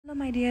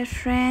Hello my dear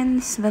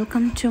friends,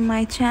 welcome to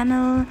my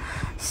channel.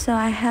 So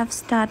I have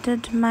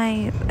started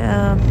my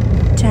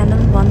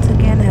channel once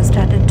again. I have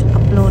started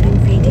uploading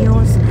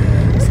videos.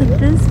 So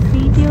this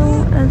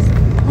video is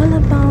all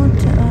about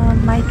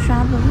my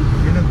travel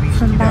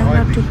from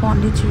Bangalore to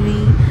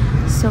Pondicherry.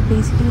 So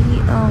basically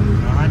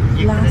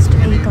last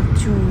 8th of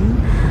June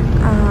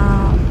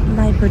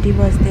my birthday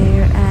was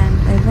there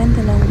and I went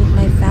along with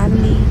my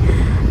family,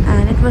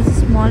 and it was a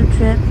small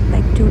trip,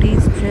 like 2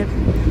 days trip.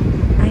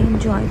 I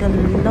enjoyed a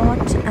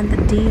lot, and the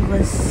day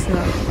was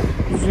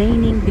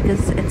raining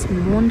because it's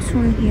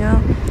monsoon here.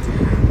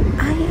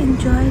 I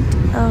enjoyed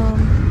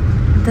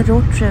the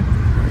road trip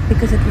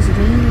because it was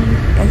raining.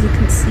 As you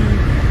can see,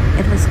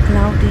 it was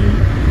cloudy,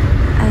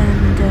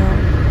 and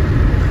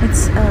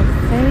it's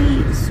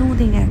very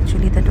soothing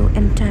actually, the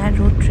entire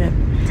road trip.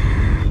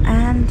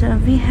 And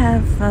we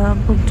have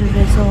booked a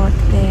resort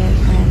there,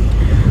 and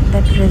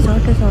that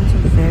resort is also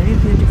very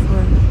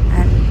beautiful,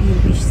 and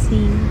you'll be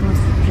seeing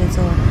those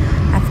resort.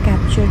 I've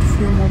captured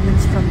few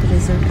moments from the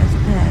resort as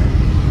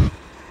well.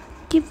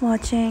 Keep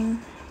watching.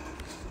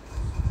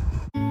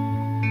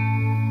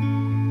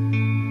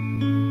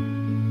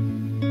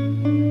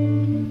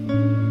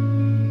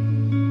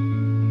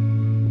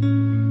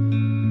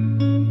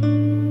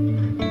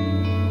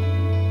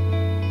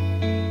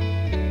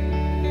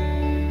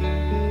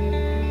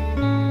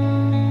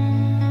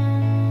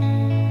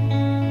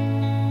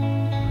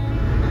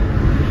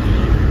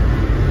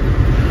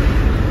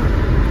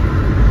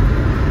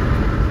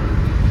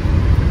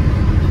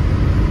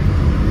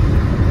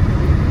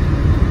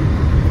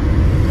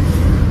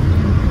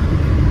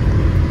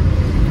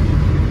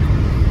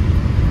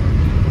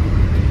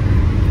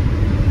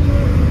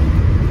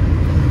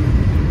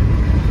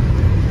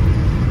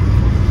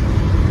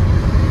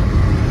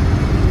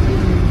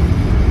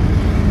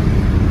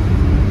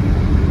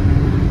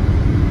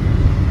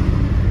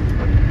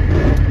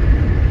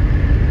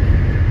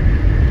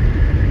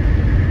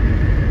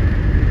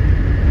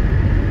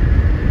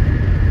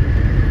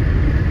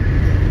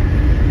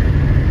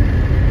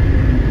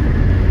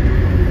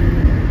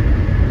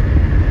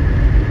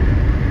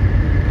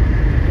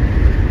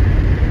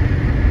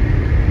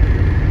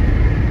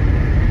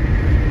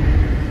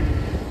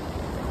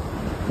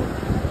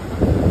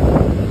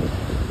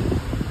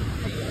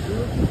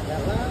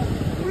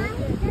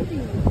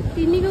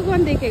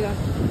 कौन देखेगा?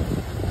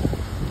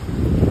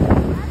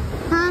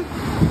 हाँ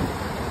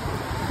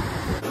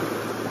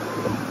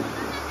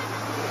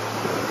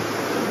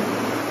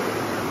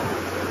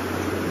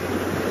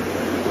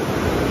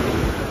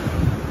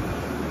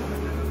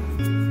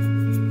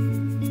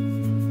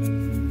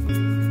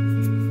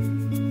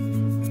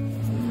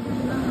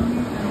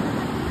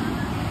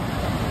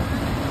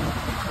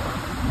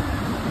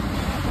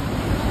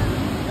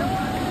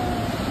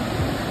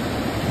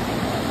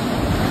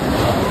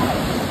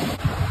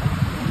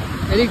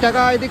এদিক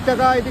টাকা এদিক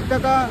টাকা এদিক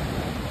টাকা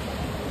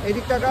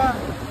এদিক টাকা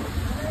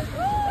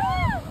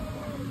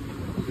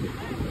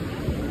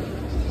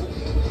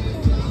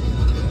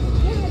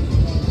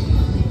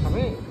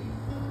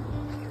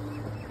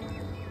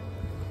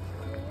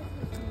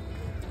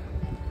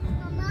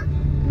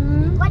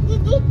What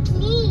did it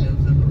clean?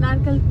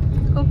 नारकल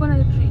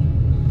coconut tree.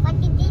 What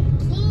did it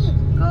clean?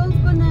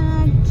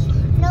 Coconut.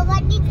 No,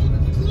 what did it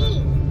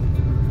clean?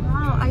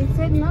 Wow, I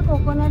said na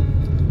coconut.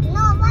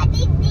 No, what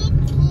did it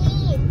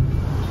clean?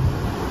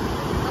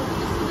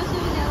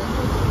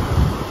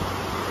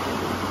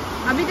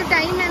 अभी तो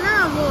टाइम है ना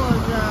वो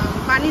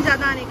पानी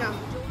ज्यादा आने का।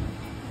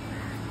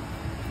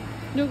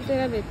 रुक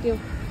तेरा देती हूँ।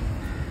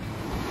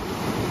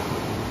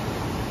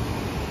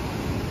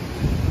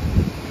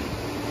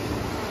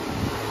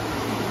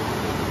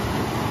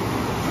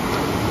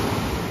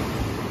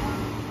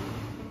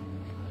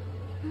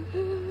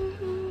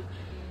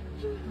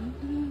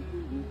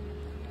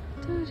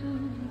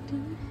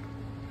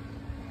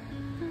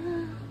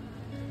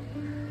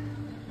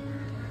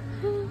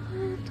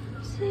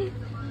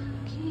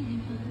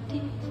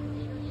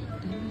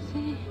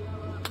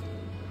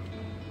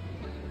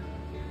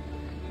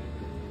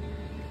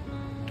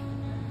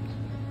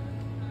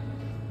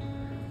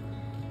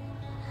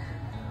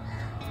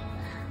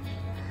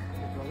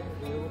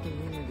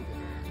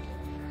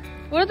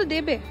 ওরা তো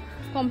দেবে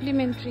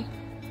কমপ্লিমেন্টারি।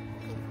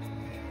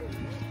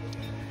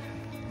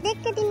 देख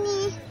के दिनी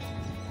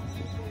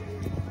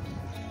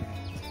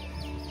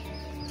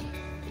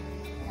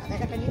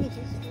दादा का नहीं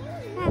नीचे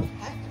हां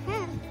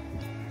हां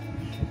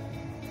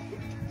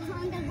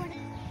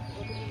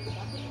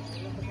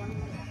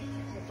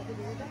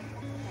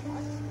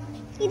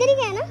इधर ही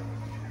गया ना,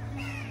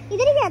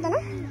 इधर ही गया था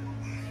ना।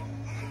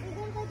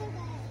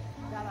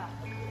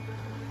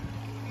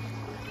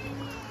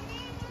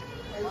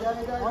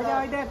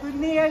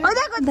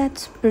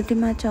 That's pretty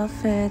much of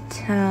it.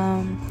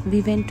 We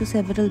went to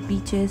several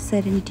beaches: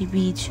 Serenity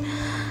Beach,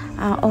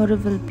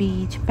 Oroville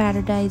Beach,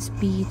 Paradise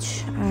Beach,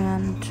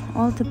 and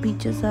all the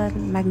beaches are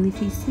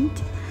magnificent.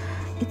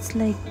 It's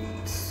like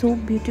so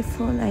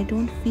beautiful. I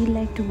don't feel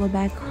like to go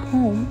back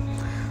home,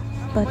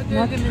 but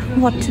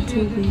what to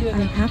do?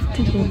 I have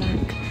to go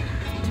back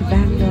to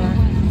Bangalore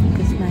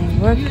because my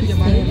work is there,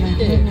 my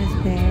home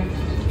is there.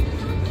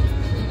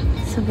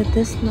 So with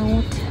this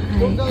note,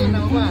 I am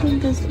ending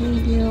this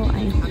video.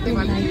 I hope you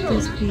like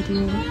this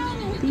video.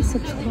 Please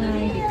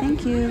subscribe.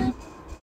 Thank you.